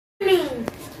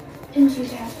Didn't you,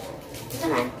 Dad?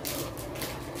 Come on.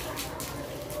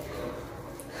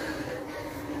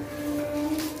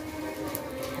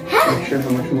 I'm not sure how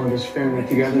much more of this family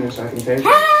togetherness I can take.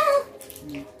 Help!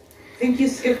 I think you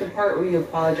skipped the part where you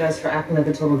apologized for acting like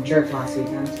a total jerk last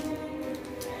weekend.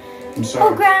 I'm sorry.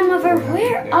 Oh, Grandmother,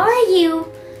 where are you?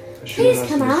 I shouldn't Please have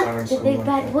come to be out. silent The so big much.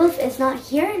 bad wolf is not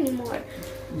here anymore.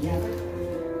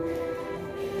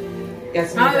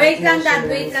 Yes, Wait lang, Dad.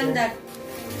 Wait lang, Dad.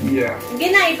 Yeah.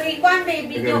 Sige na, ikuan ba yung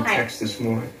I video got a kay? text this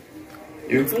morning.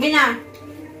 You? Sige na.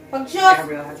 Pag-shoot.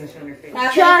 Gabriel hasn't shown your face.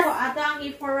 Natin ko ato ang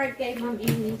i-forward kay Ma'am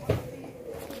Amy.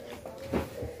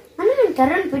 Ano yung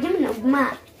karon? Pwede mo na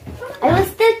ugma. I will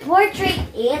still portrait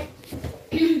it.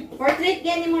 Portrait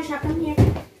gani mo siya. Come here.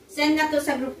 Send na to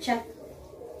sa group chat.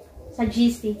 Sa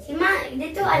GC. Si Ma,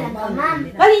 dito alam ka,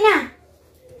 Ma'am. Bali na.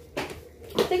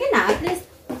 Sige na, at least.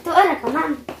 Dito alam ka,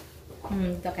 Ma'am.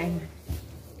 Ito kay Ma.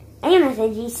 Ayun na sa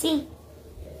GC.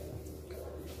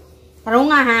 Taro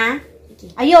nga ha.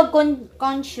 Ayaw,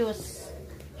 conscious.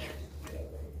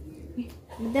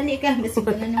 Dali ka. Kasi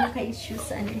ko na naman ka-issues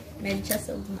sa ano. Medya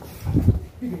sa ulo.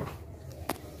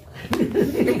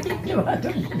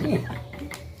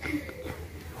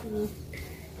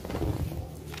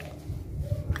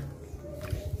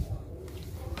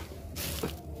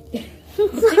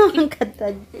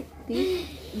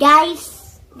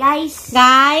 Guys,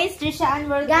 Trishaan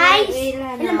World. Guys,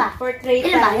 ilan ba? Portrait.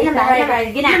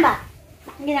 Ilan ba?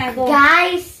 Ginagawa.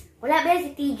 Guys, wala ba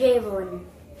si TJ Ron?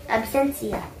 Absent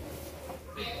siya.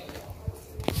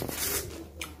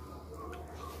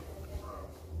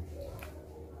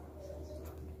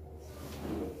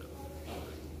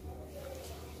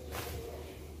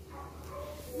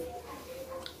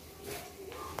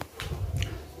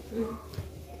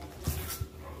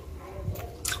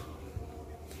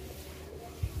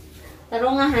 Taro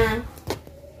nga ha.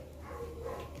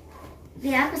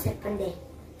 Hindi ako cellphone din.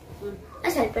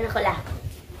 Cellphone ako lang.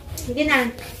 Sige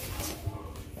na.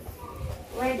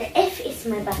 Where the F is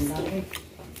my basket?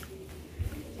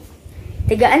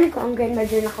 Tigaan ko ang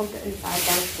grandmother na kung doon pa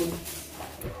ang food.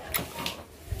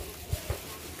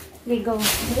 We go.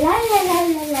 La la la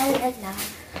la la la la.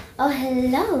 Oh,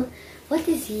 hello. What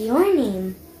is your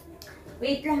name?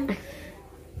 Wait lang.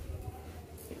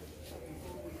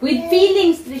 With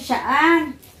feelings,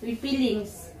 Trishaan. With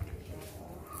feelings.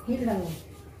 Hello.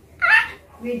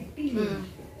 With feelings.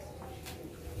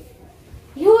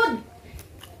 Yun.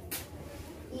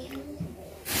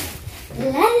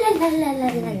 La la la la la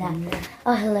la la.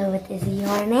 Oh, hello. What is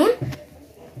your name?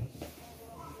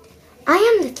 I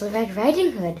am Little Red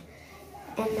Riding Hood,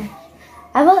 and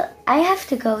I have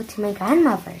to go to my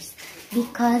grandmother's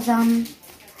because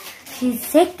she's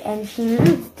sick and she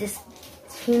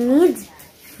needs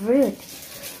fruit.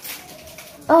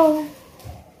 Oh,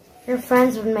 you're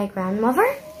friends with my grandmother?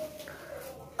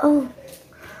 Oh,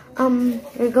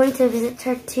 you're going to visit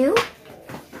her too?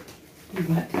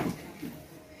 What?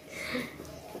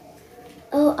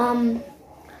 Oh,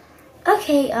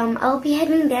 okay, I'll be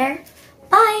heading there.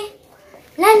 Bye.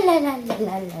 La la la la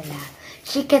la la la.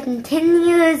 She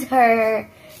continues her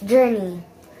journey.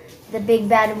 The big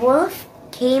bad wolf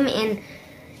came in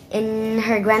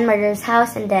her grandmother's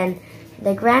house, and then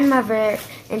the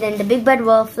big bad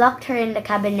wolf locked her in the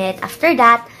cabinet. After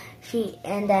that,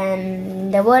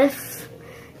 then the wolf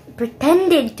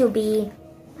pretended to be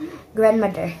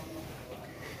grandmother.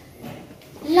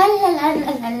 La la la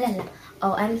la la la la.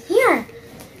 Oh, I'm here.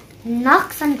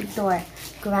 Knocks on the door.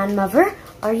 Grandmother,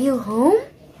 are you home?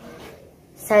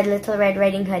 Said Little Red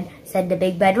Riding Hood. Said the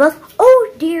big bad wolf.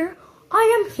 Oh dear,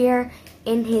 I am here,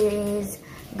 in his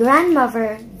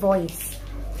grandmother voice.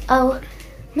 Oh,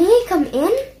 may I come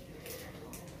in?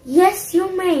 Yes, you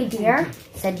may, dear,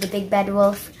 said the big bad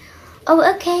wolf. Oh,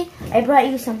 okay. I brought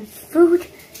you some food,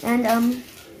 and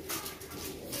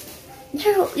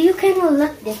you kind of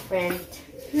look different.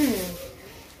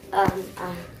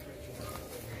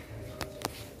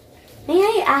 May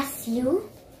I ask you?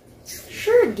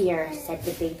 Sure, dear, said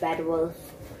the big bad wolf.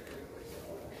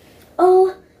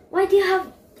 Oh, why do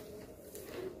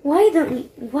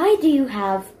you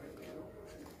have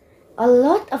a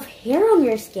lot of hair on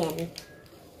your skin?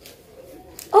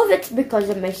 Oh, that's because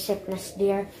of my sickness,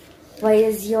 dear. Why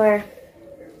is your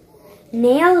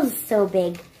nails so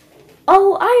big?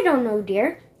 Oh, I don't know,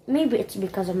 dear. Maybe it's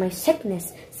because of my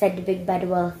sickness, said the big bad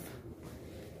wolf.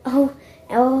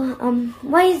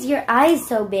 Why is your eyes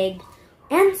so big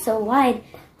and so wide?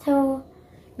 So,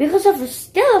 because of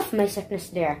my sickness,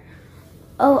 dear.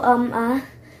 Why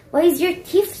is your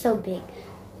teeth so big?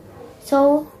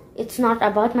 So, it's not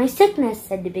about my sickness,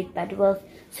 said the big bad wolf.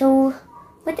 So,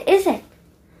 what is it?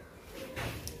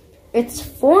 It's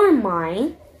for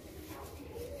my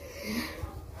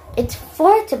It's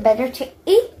far too better to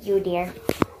eat you, dear.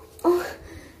 Oh,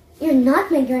 you're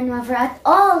not my grandmother at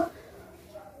all.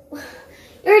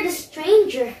 You're the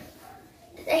stranger.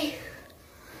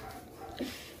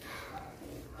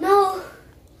 No.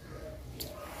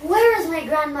 Where is my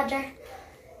grandmother?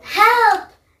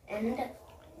 Help! And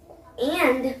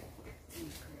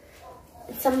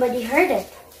somebody heard it.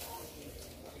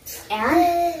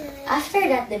 And after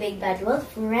that, the big bad wolf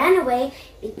ran away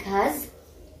because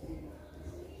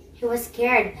he was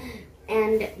scared.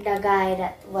 And the guy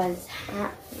that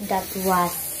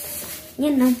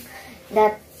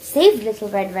saved Little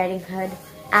Red Riding Hood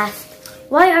asked,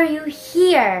 "Why are you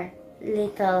here,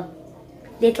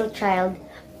 little child?"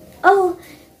 "Oh,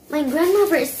 my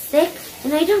grandmother is sick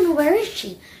and I don't know where is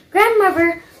she.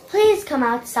 Grandmother, please come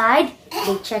outside."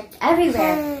 They checked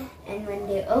everywhere. And when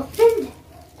they opened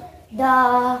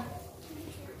the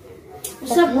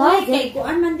Sa boy, kay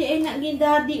kuan man di ay naging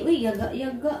daddy. Uy, yaga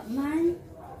man.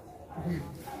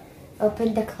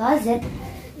 opened the closet,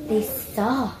 they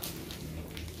saw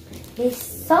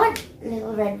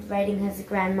Little Red Riding Hood's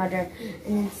grandmother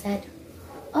and then said,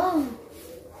 Oh,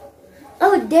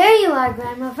 there you are,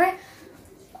 grandmother.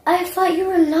 I thought you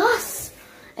were lost.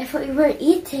 I thought you were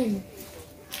eaten.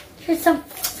 Here's some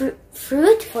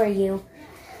fruit for you."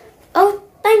 "Oh,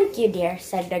 thank you, dear,"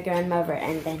 said the grandmother,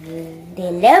 and then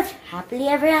they lived happily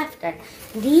ever after.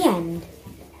 The end.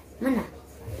 Mana?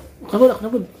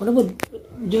 Kanabod.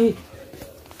 Joy.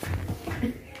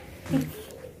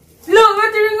 Hello,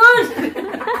 what's going on?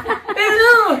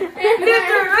 Hello,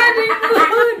 Little Riding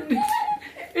Hood.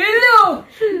 Hello,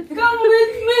 come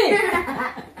with me.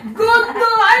 Go to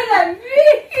island.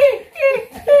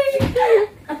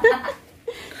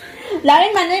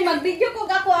 Lain man ay mag-video ko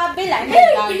kako abi lain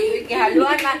man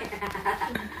gihaluan man.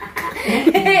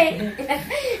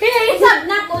 Usab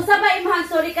na ko sabay imong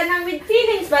sorry ka nang with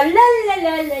feelings ba la.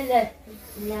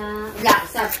 La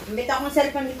sab. Bitaw ko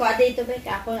cellphone ko ade ito ba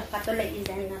ka ako katulay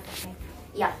indan na ta.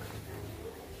 Yak.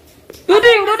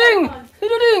 Duding.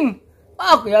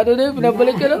 Ako ya Duding,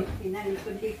 pinabalik ka lang.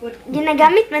 Pinalikod-likod.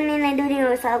 Ginagamit man ni Duding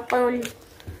yung cellphone.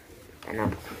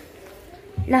 Ano?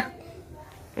 La.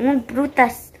 Ang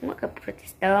prutas.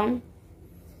 Magka-prutas daw.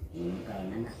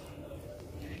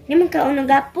 Hindi man ka unang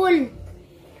gapol.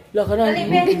 La ka na.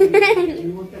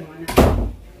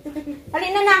 Hali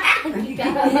na na.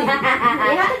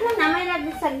 Ihatag mo na.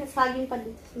 May saging pa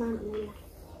dito sa mga nila.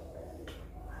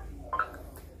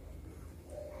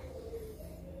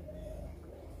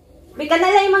 Bika na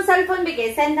lang yung cellphone,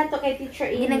 bigay. Send na to kay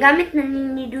Teacher Amy. Ginagamit na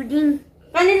ni Duding.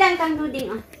 Kanilang kang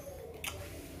Duding, oh.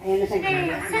 Ayan na sa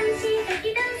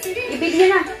i-video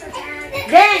na.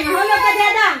 Deng, hulog ka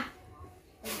dyan, Dang.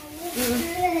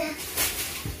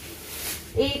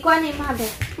 Ikuha na yung mga be.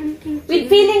 With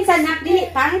feelings, anak. Dili,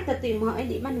 pangit na ito yung mga.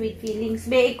 Hindi man with feelings.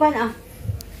 Be, ikuha na, oh.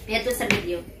 Ito sa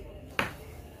video.